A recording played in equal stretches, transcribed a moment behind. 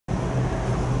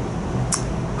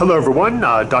Hello everyone,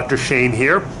 Dr. Shane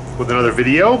here with another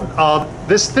video.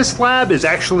 This lab is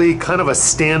actually kind of a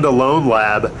standalone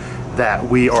lab that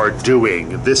we are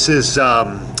doing. This is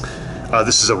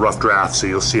a rough draft, so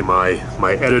you'll see my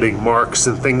editing marks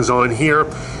and things on here.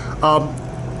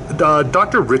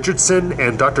 Dr. Richardson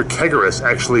and Dr. Kegeris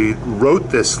actually wrote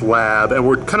this lab, and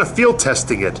we're kind of field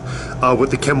testing it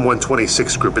with the Chem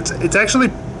 126 group. It's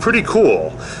actually pretty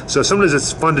cool. So sometimes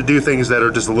it's fun to do things that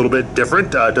are just a little bit different.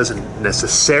 Doesn't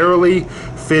necessarily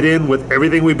fit in with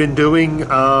everything we've been doing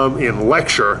in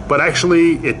lecture, but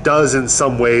actually it does in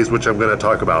some ways, which I'm going to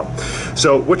talk about.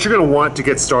 So what you're going to want to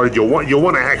get started, you'll want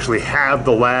to actually have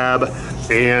the lab,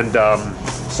 and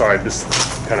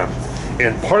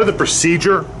and part of the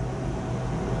procedure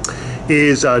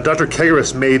is Dr.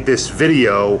 Kegeris made this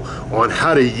video on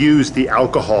how to use the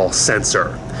alcohol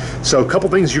sensor. So a couple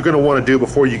things you're going to want to do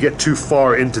before you get too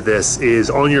far into this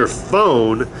is on your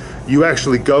phone, you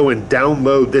actually go and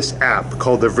download this app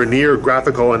called the Vernier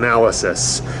Graphical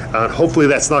Analysis. Hopefully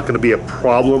that's not going to be a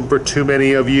problem for too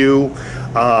many of you.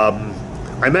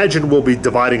 I imagine we'll be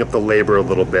dividing up the labor a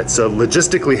little bit. So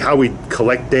logistically, how we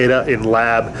collect data in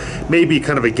lab may be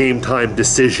kind of a game time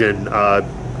decision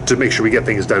to make sure we get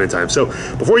things done in time. So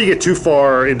before you get too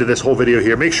far into this whole video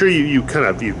here, make sure you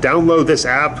download this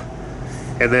app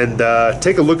and then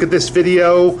take a look at this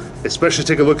video, especially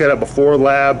take a look at it before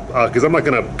lab, because I'm not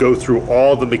going to go through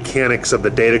all the mechanics of the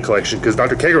data collection because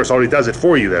Dr. Kegeris already does it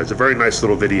for you there. It's a very nice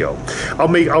little video.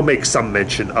 I'll make some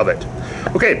mention of it.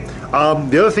 Okay,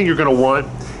 the other thing you're going to want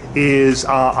is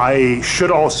I should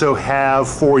also have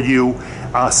for you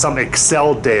some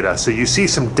Excel data. So you see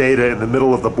some data in the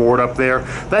middle of the board up there.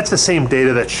 That's the same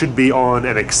data that should be on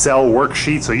an Excel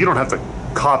worksheet, so you don't have to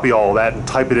copy all that and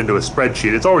type it into a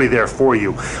spreadsheet. It's already there for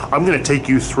you. I'm going to take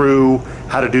you through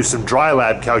how to do some dry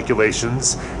lab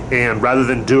calculations, and rather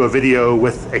than do a video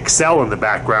with Excel in the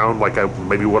background like I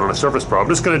maybe would on a Surface Pro, I'm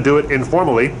just going to do it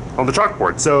informally on the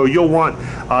chalkboard. So you'll want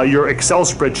your Excel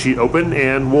spreadsheet open,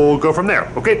 and we'll go from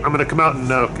there. Okay, I'm going to come out and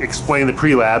explain the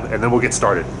pre-lab, and then we'll get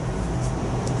started.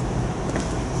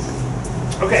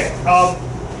 Okay,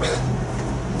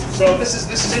 so this is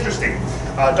interesting.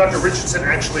 Dr. Richardson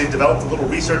actually developed a little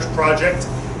research project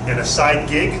and a side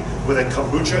gig with a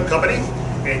kombucha company,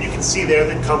 and you can see there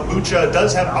that kombucha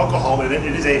does have alcohol in it.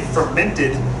 It is a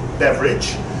fermented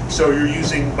beverage, so you're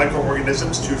using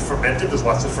microorganisms to ferment it. There's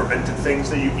lots of fermented things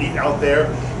that you eat out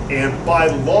there, and by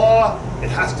law,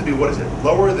 it has to be, what is it,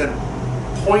 lower than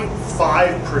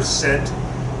 0.5%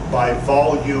 by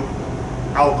volume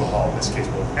alcohol. In this case,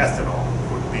 well, ethanol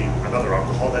would be another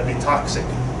alcohol that'd be toxic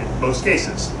in most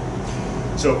cases.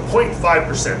 So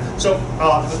 0.5%. So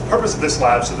the purpose of this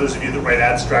lab, so those of you that write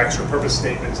abstracts or purpose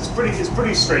statements, is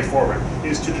pretty straightforward,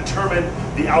 is to determine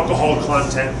the alcohol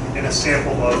content in a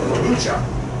sample of kombucha.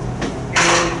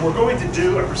 And we're going to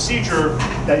do a procedure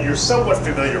that you're somewhat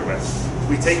familiar with.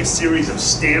 We take a series of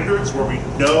standards where we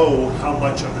know how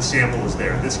much of the sample is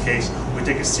there. In this case, we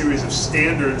take a series of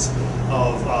standards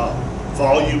of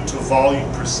volume to volume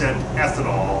percent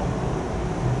ethanol.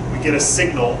 We get a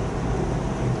signal.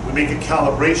 We make a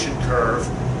calibration curve,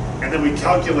 and then we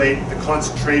calculate the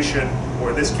concentration,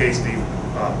 or in this case, the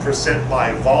percent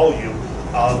by volume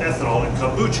of ethanol in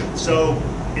kombucha. So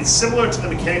it's similar to the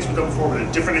mechanics we've done before, with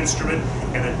a different instrument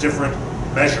and a different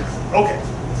measure. Okay,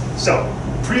 so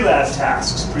pre-lab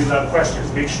tasks, pre-lab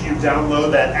questions. Make sure you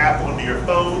download that app onto your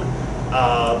phone.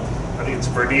 I think it's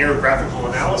Vernier Graphical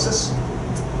Analysis.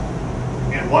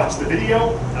 And watch the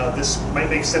video. This might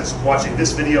make sense watching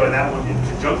this video and that one in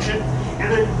conjunction. And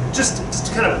then just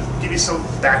to kind of give you some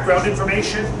background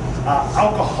information,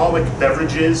 alcoholic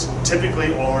beverages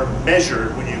typically are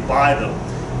measured when you buy them.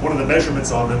 One of the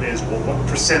measurements on them is, well, what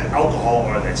percent alcohol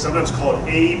are they? Sometimes called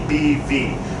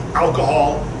ABV,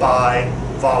 alcohol by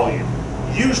volume,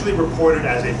 usually reported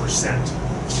as a percent.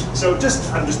 So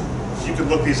you can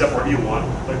look these up wherever you want.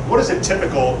 Like, what is a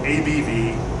typical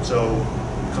ABV? So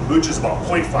kombucha is about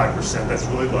 0.5%. That's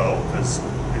really low because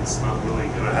it's not really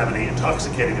going to have any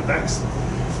intoxicating effects.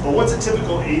 But what's a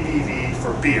typical ABV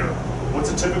for beer? What's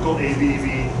a typical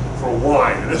ABV for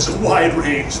wine? And there's a wide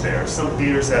range there. Some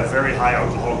beers have very high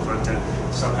alcohol content,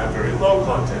 some have very low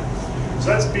content. So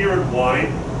that's beer and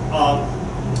wine.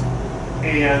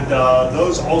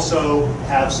 Those also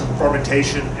have some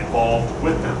fermentation involved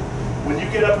with them. When you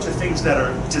get up to things that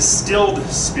are distilled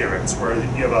spirits, where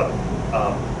you have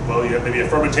you have maybe a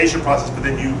fermentation process, but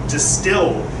then you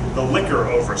distill the liquor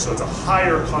over, so it's a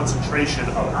higher concentration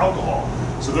of alcohol.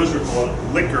 So those are called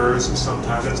liquors, and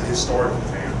sometimes that's a historical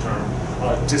term.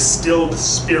 Distilled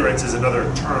spirits is another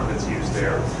term that's used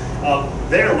there.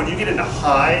 When you get into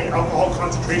high alcohol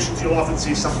concentrations, you'll often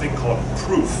see something called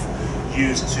proof.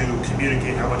 used to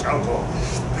communicate how much alcohol,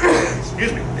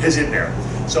 excuse me, is in there.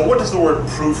 So what does the word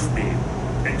proof mean?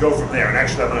 And go from there. And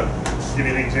actually, I'm going to give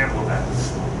you an example of that.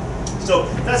 So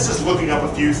that's just looking up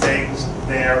a few things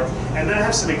there, and then I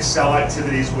have some Excel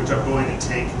activities which I'm going to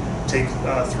take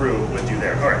through with you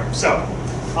there. All right. So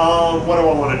what do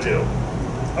I want to do?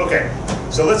 Okay.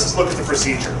 So let's just look at the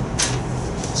procedure.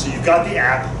 So you've got the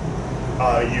app,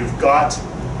 you've got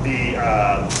the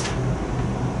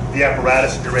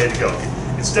apparatus, and you're ready to go.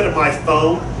 Instead of my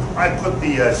phone, I put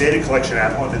the data collection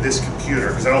app onto this computer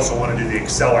because I also want to do the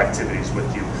Excel activities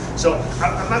with you. So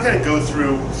I'm not going to go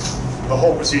through the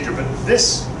whole procedure, but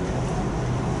this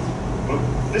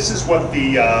is what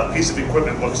the piece of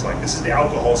equipment looks like. This is the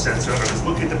alcohol sensor. I'm just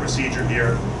looking at the procedure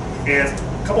here, and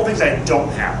a couple things I don't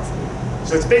have.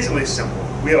 So it's basically simple.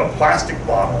 We have a plastic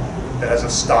bottle that has a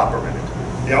stopper in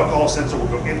it. The alcohol sensor will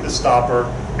go in the stopper,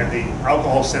 and the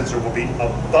alcohol sensor will be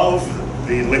above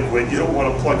the liquid. You don't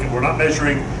want to plug it. We're not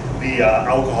measuring the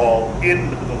alcohol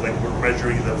in the liquid. We're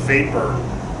measuring the vapor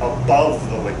above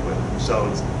the liquid. So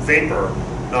it's vapor,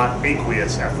 not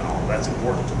aqueous ethanol. That's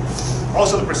important.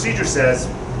 Also, the procedure says,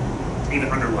 even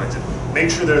underlines it, make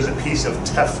sure there's a piece of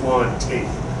Teflon tape.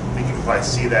 I think you can probably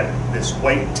see that, this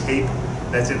white tape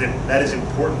that's in it. That is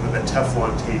important that the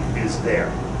Teflon tape is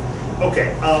there.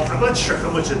 Okay, I'm not sure how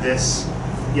much of this,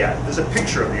 yeah, there's a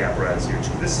picture of the apparatus here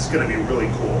too. This is going to be really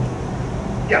cool.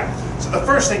 Yeah, so the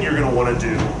first thing you're going to want to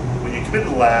do when you come into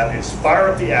the lab is fire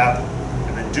up the app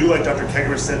and then do like Dr.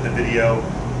 Kegerer said in the video.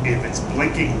 If it's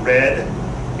blinking red,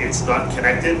 it's not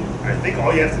connected. And I think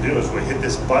all you have to do is really hit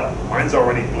this button. Mine's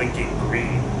already blinking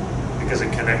green because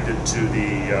it connected to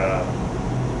the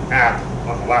app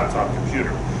on the laptop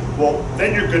computer. Well,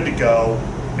 then you're good to go.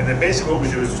 And then basically what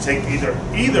we do is we take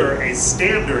either a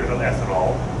standard of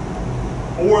ethanol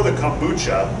or the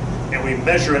kombucha, and we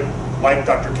measure it like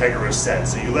Dr. Kegerer said.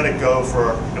 So you let it go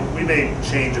for, and we may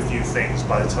change a few things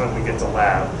by the time we get to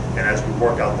lab and as we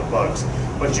work out the bugs.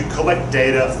 But you collect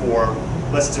data for,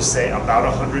 let's just say, about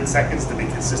 100 seconds to be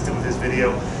consistent with his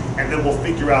video, and then we'll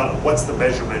figure out what's the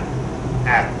measurement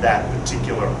at that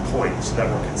particular point so that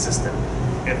we're consistent.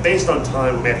 And based on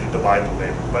time, we may have to divide the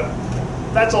labor. But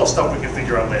that's all stuff we can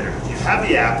figure out later. If you have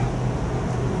the app,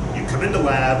 you come into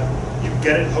lab, you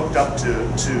get it hooked up to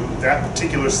that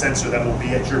particular sensor that will be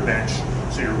at your bench,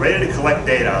 so you're ready to collect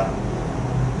data,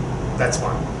 that's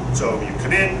fine. So you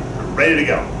come in, you're ready to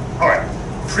go. All right,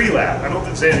 pre-lab. I don't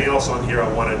think there's anything else on here I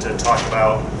wanted to talk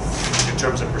about in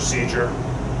terms of procedure.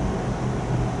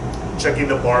 Checking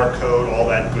the barcode, all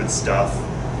that good stuff.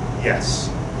 Yes.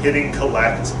 Hitting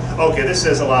collect. Okay, this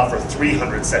says allow for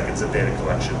 300 seconds of data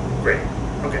collection. Great.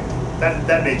 Okay,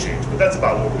 that may change, but that's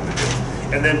about what we're going to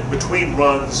do. And then between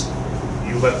runs,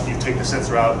 you take the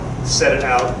sensor out, set it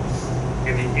out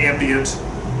in the ambient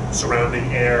surrounding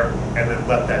air, and then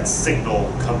let that signal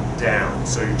come down.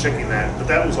 So you're checking that, but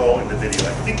that was all in the video.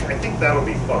 I think that'll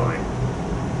be fine.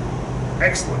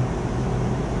 Excellent.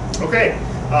 Okay,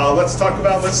 let's talk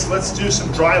about let's do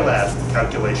some dry lab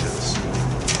calculations.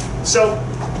 So.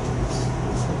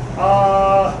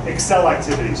 Excel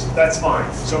activities, that's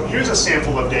fine. So here's a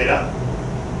sample of data.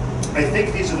 I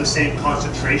think these are the same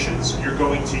concentrations you're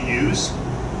going to use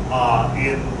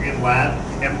in lab,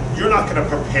 and you're not going to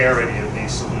prepare any of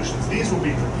these solutions. These will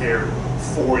be prepared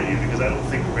for you because I don't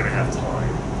think we're going to have time.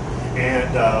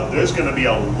 And there's going to be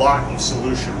a lot of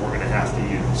solution we're going to have to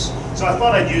use. So I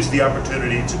thought I'd use the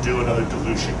opportunity to do another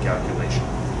dilution calculation.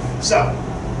 So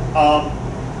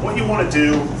what you want to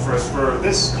do for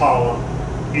this column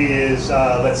is,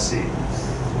 let's see,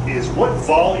 is what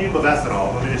volume of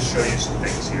ethanol, let me just show you some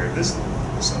things here.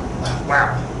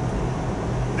 Wow,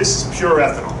 this is pure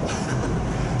ethanol.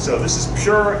 So this is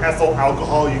pure ethyl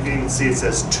alcohol. You can even see it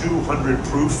says 200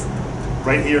 proof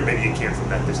right here. Maybe you can't from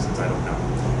that distance, I don't know.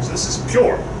 So this is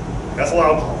pure ethyl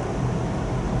alcohol.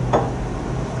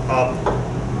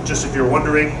 Just if you're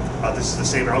wondering, this is the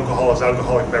same alcohol as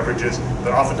alcoholic beverages,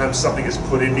 but oftentimes something is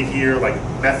put into here like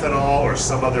methanol or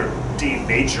some other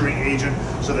denaturing agent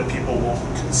so that people won't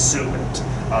consume it.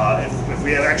 If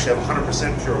we actually have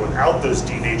 100% pure without those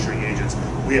denaturing agents,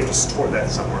 we have to store that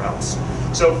somewhere else.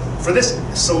 So for this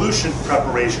solution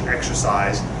preparation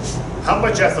exercise, how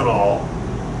much ethanol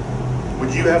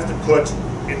would you have to put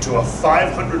into a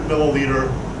 500 milliliter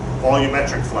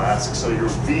volumetric flask? So your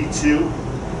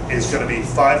V2 is going to be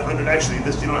 500, actually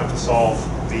this, you don't have to solve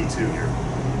V2 here,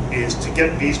 is to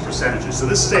get these percentages. So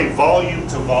this is a volume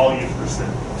to volume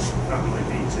percent, not really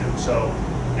V2. So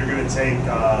you're going to take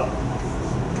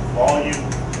volume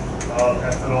of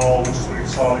ethanol, which is what you're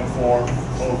solving for,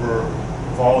 over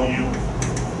volume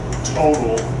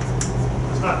total.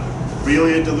 It's not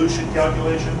really a dilution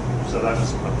calculation, So that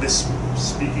was a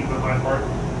misspeaking on my part.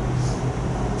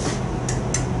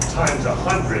 Times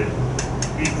 100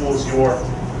 equals your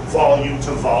volume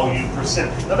to volume percent.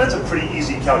 Now that's a pretty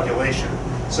easy calculation.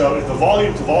 So if the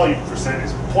volume to volume percent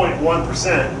is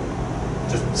 0.1%,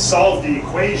 just solve the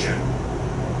equation.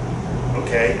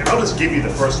 Okay, and I'll just give you the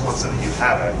first one so that you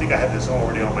have it. I think I have this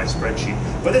already on my spreadsheet,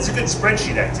 but it's a good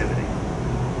spreadsheet activity.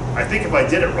 I think if I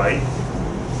did it right,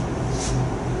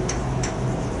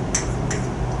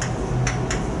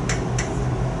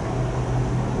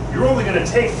 you're only going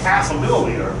to take half a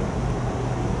milliliter.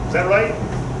 Is that right?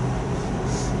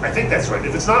 I think that's right.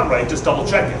 If it's not right, just double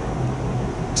check it.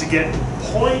 To get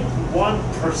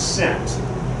 0.1%,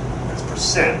 that's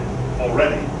percent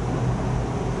already,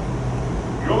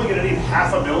 you're only going to need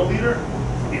half a milliliter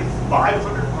in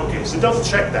 500. Okay, so double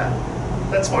check that.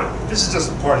 That's fine. This is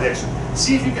just part of the exercise.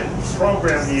 See if you can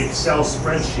program the Excel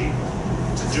spreadsheet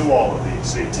to do all of these.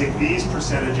 So you take these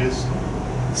percentages,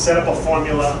 set up a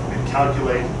formula, and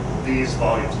calculate these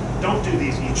volumes. Don't do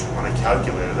these each on a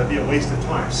calculator. That'd be a waste of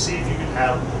time. See if you can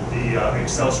have the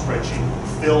Excel spreadsheet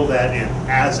fill that in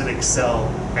as an Excel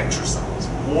exercise.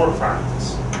 More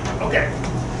practice. Okay.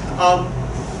 I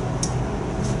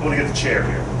want to get the chair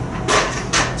here.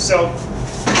 So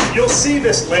you'll see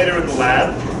this later in the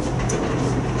lab.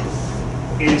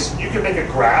 Is you can make a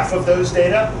graph of those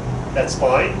data. That's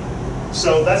fine.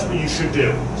 So that's what you should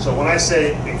do. So when I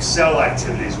say Excel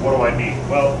activities, what do I mean?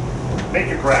 Well, make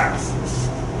a graph.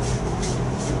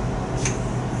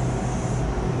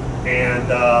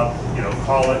 And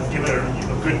call it, give it a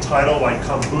good title like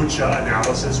Kombucha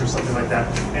Analysis or something like that.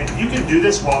 And you can do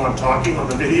this while I'm talking on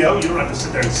the video. You don't have to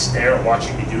sit there and stare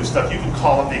watching me do stuff. You can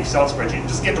call up the Excel spreadsheet and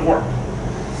just get to work.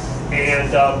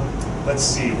 And let's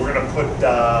see, we're going to put,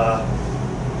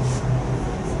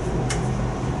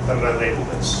 how did I label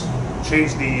this?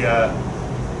 Change the,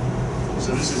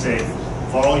 so this is a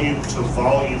volume to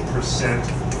volume percent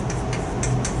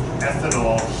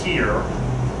ethanol here.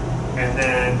 And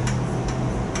then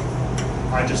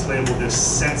I just labeled this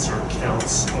sensor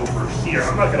counts over here.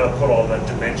 I'm not going to put all the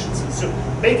dimensions in. So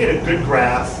make it a good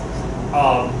graph.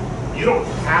 You don't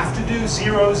have to do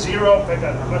 0, 0. In fact,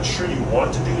 I'm not sure you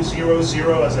want to do 0,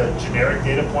 0 as a generic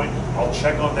data point. I'll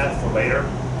check on that for later.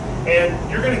 And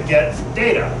you're going to get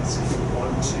data. Let's see,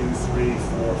 1, 2, 3,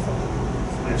 4, 5.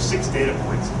 We have 6 data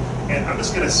points. And I'm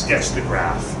just going to sketch the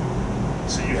graph.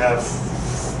 So you have,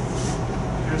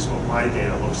 here's what my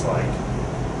data looks like.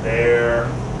 There,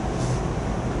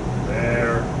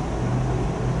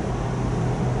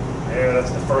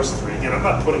 that's the first 3. Again, I'm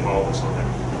not putting all this on there.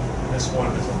 This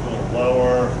one is a little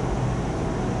lower,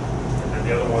 and then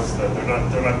the other ones,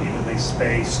 they're not evenly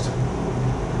spaced.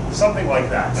 Something like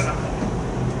that. And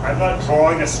I'm not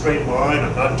drawing a straight line,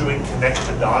 I'm not doing connect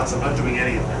the dots, I'm not doing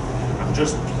any of that. I'm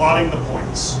just plotting the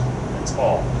points. That's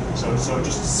all. So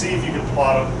just see if you can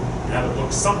plot them and have it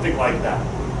look something like that.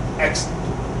 Excellent.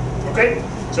 Okay?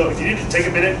 So if you need to take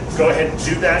a minute, go ahead and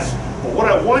do that. But what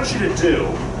I want you to do,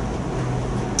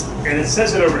 and it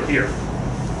says it over here,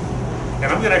 and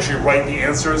I'm going to actually write the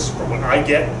answers from what I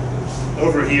get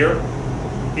over here,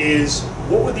 is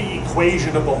what would the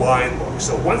equation of the line look?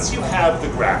 So once you have the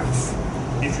graph,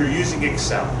 if you're using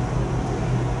Excel,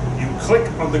 you click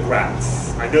on the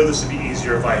graph. I know this would be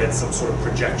easier if I had some sort of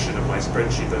projection of my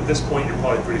spreadsheet, but at this point you're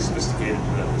probably pretty sophisticated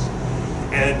to know this.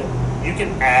 And you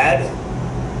can add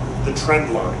the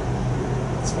trend line.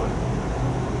 That's fine.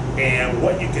 And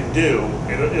what you can do,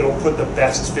 it'll put the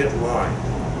best fit line.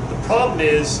 The problem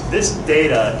is this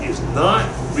data is not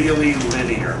really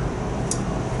linear.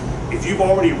 If you've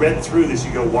already read through this,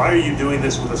 you go, why are you doing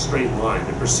this with a straight line?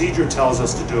 The procedure tells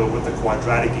us to do it with the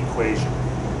quadratic equation.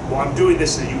 Well, I'm doing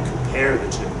this so you compare the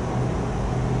two.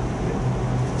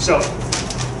 So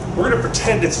we're going to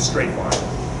pretend it's a straight line.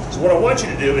 So what I want you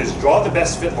to do is draw the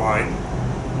best fit line.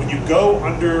 When you go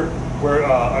under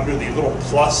the little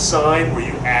plus sign where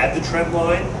you add the trend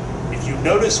line, if you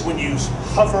notice when you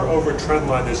hover over trend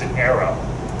line, there's an arrow.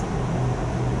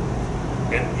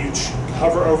 And you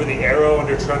hover over the arrow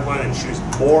under trend line and choose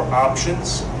more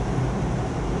options.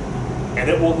 And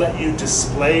it will let you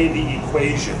display the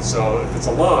equation. So if it's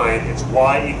a line, it's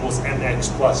y equals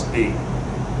mx plus b.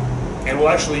 And well,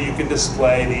 actually you can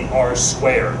display the r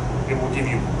squared. It will give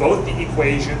you both the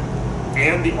equation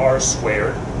and the r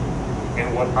squared.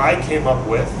 And what I came up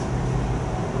with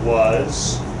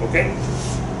was, okay,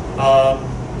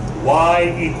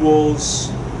 y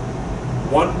equals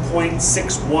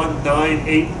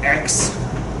 1.6198x.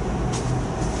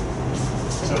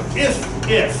 So if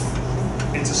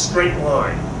it's a straight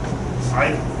line,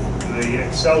 the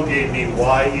Excel gave me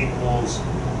y equals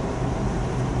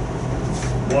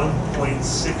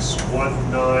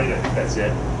 1.619, I think that's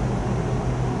it.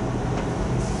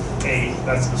 8,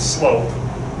 that's the slope,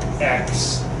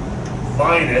 x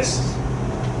minus,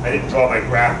 I didn't draw my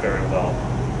graph very well,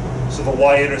 so the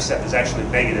y-intercept is actually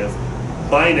negative,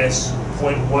 minus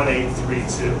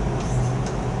 0.1832.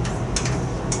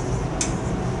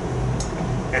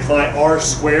 And my R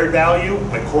squared value,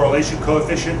 my correlation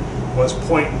coefficient, was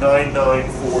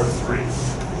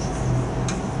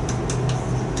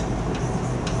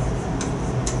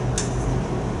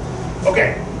 0.9943.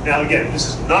 Okay, now again, this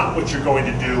is not what you're going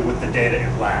to do with the data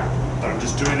in lab, but I'm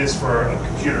just doing this for a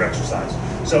computer exercise.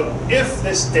 So if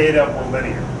this data were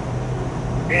linear,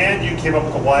 and you came up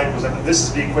with a y equals m, this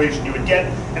is the equation you would get,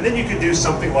 and then you could do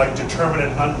something like determine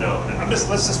an unknown. And let's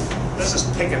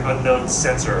just pick an unknown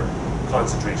sensor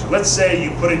concentration. Let's say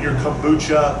you put in your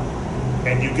kombucha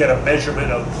and you get a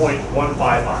measurement of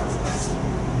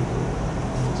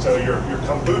 0.155. So your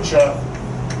kombucha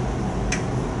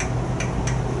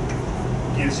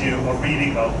gives you a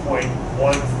reading of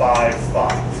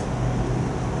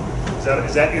 0.155.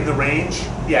 Is that in the range?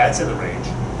 Yeah, it's in the range.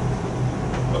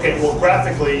 Okay, well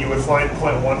graphically you would find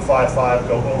 0.155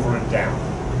 go over and down.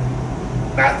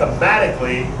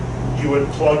 Mathematically, you would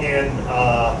plug in,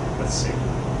 let's see,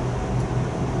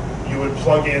 you would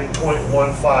plug in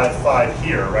 0.155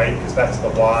 here, right? Because that's the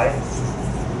y.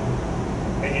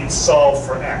 And you'd solve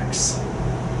for x.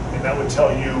 And that would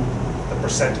tell you the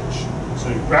percentage.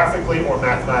 So graphically or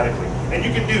mathematically. And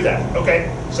you can do that, okay?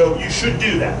 So you should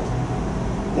do that.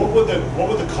 What would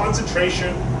the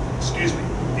concentration, excuse me,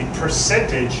 the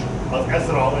percentage of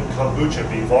ethanol in kombucha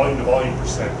be, volume to volume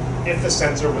percent, if the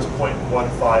sensor was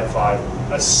 0.155,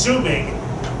 assuming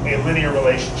a linear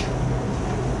relationship?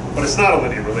 But it's not a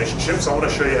linear relationship, so I want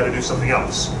to show you how to do something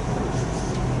else.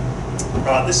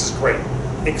 This is great.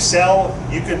 Excel,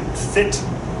 you can fit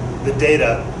the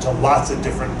data to lots of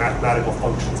different mathematical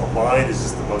functions. A line is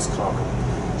just the most common.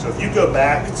 So if you go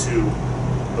back to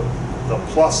the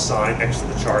plus sign next to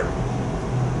the chart,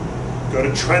 go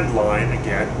to trend line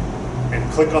again, and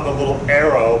click on the little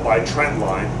arrow by trend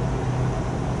line,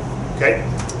 okay?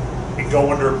 And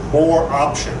go under more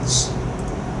options.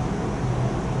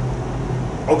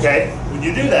 Okay, when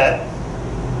you do that,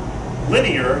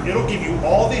 linear, it'll give you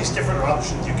all these different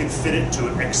options. You can fit it to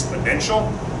an exponential,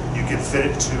 you can fit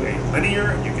it to a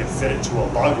linear, you can fit it to a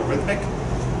logarithmic.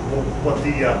 Well, what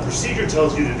the procedure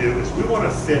tells you to do is we want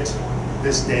to fit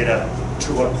this data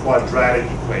to a quadratic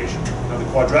equation. Now the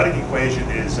quadratic equation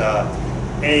is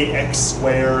ax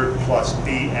squared plus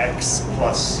bx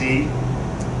plus c.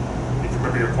 If you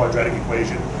remember your quadratic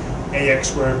equation, ax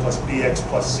squared plus bx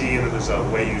plus c, and then there's a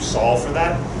way you solve for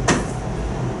that.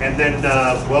 And then,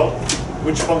 well,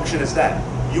 which function is that?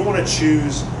 You want to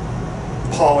choose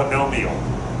polynomial,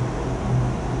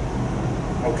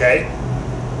 okay?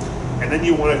 And then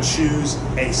you want to choose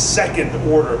a second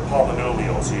order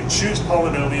polynomial. So you choose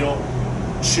polynomial,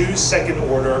 choose second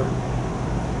order,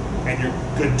 and you're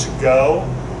good to go.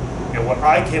 And what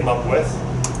I came up with,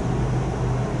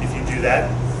 if you do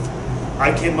that,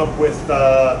 I came up with,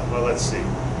 well, let's see.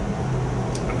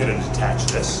 I'm going to detach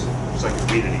this so I can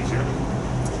read it easier.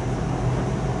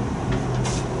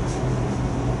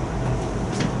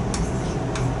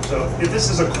 So if this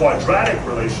is a quadratic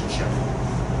relationship,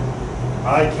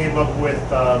 I came up with,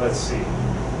 let's see,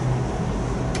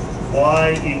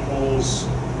 y equals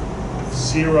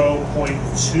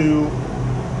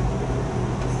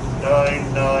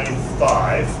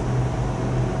 0.2995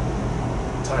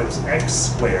 times x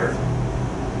squared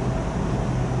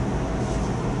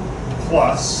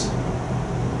plus,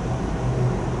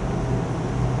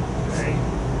 okay,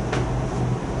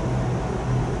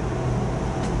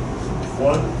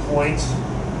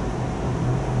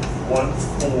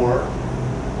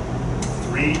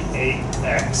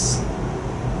 1.1438x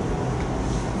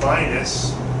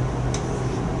minus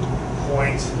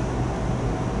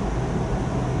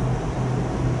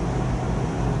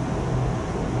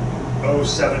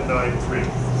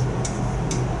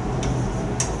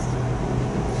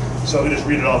So let me just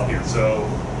read it off again. So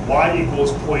y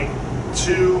equals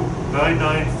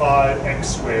 0.2995x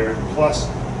squared plus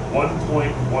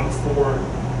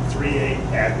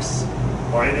 1.1438x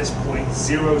minus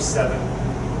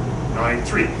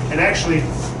 0.0793. And actually,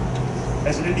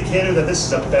 as an indicator that this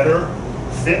is a better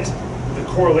fit, the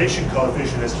correlation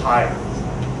coefficient is higher,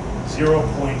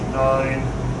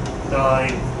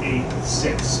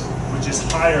 0.9986, which is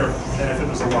higher than if it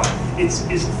was a line. It's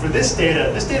for this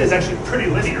data is actually pretty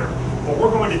linear, but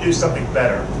we're going to do something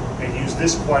better and use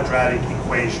this quadratic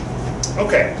equation.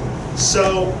 Okay,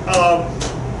 so,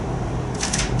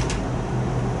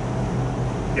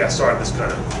 yeah, sorry, this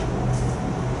kind of,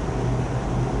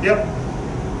 Yep.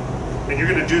 And you're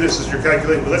going to do this as you're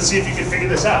calculating, but let's see if you can figure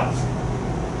this out.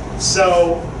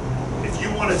 So, if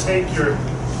you want to take your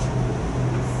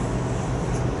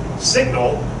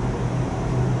signal,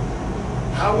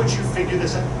 how would you figure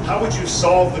this out? How would you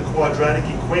solve the quadratic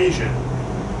equation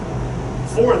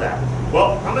for that?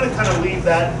 Well, I'm going to kind of leave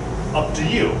that up to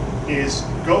you. Is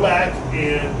go back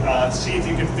and see if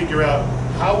you can figure out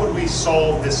how would we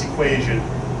solve this equation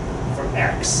for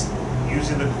x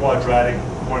using the quadratic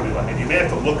formula. And you may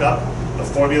have to look up the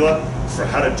formula for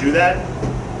how to do that.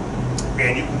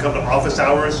 And you can come to office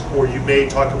hours, or you may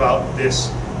talk about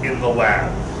this in the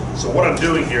lab. So what I'm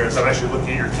doing here is I'm actually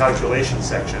looking at your calculation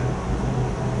section.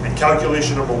 And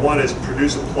calculation number 1 is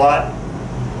produce a plot,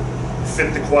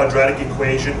 fit the quadratic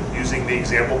equation using the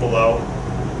example below,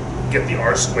 get the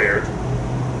r squared,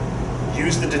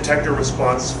 use the detector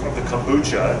response of the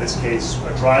kombucha, in this case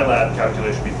a dry lab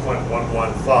calculation would be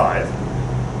 0.115,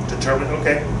 determine,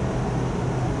 okay,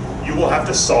 you will have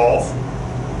to solve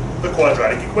the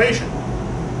quadratic equation.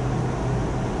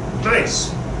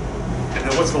 Nice. And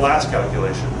then what's the last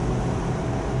calculation?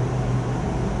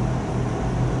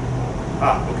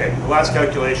 Okay, the last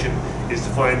calculation is to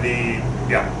find the,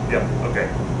 okay.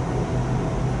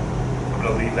 I'm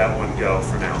gonna leave that one go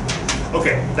for now.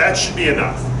 Okay, that should be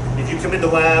enough. If you come into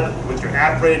lab with your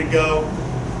app ready to go,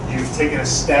 you've taken a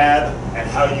stab at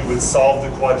how you would solve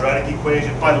the quadratic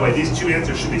equation. By the way, these two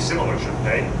answers should be similar, shouldn't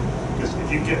they? Because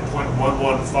if you get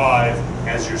 0.115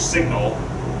 as your signal,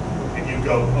 and you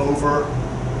go over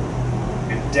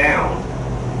and down,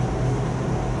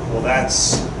 well,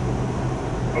 that's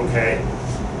okay.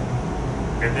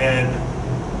 And then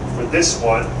for this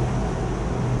one,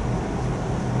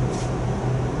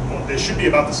 well, they should be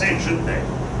about the same, shouldn't they?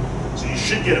 So you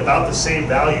should get about the same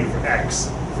value for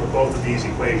x for both of these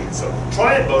equations. So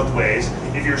try it both ways.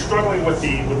 If you're struggling with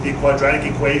the quadratic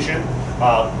equation,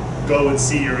 go and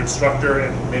see your instructor,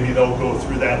 and maybe they'll go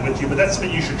through that with you. But that's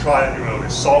something you should try on your own,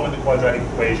 is solving the quadratic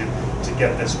equation to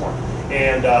get this one.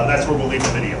 And that's where we'll leave the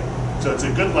video. So it's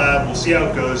a good lab. We'll see how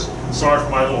it goes. Sorry for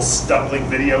my little stumbling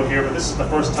video here, but this is the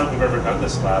first time we've ever done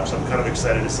this lab, so I'm kind of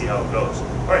excited to see how it goes.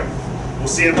 All right, we'll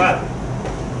see you in lab.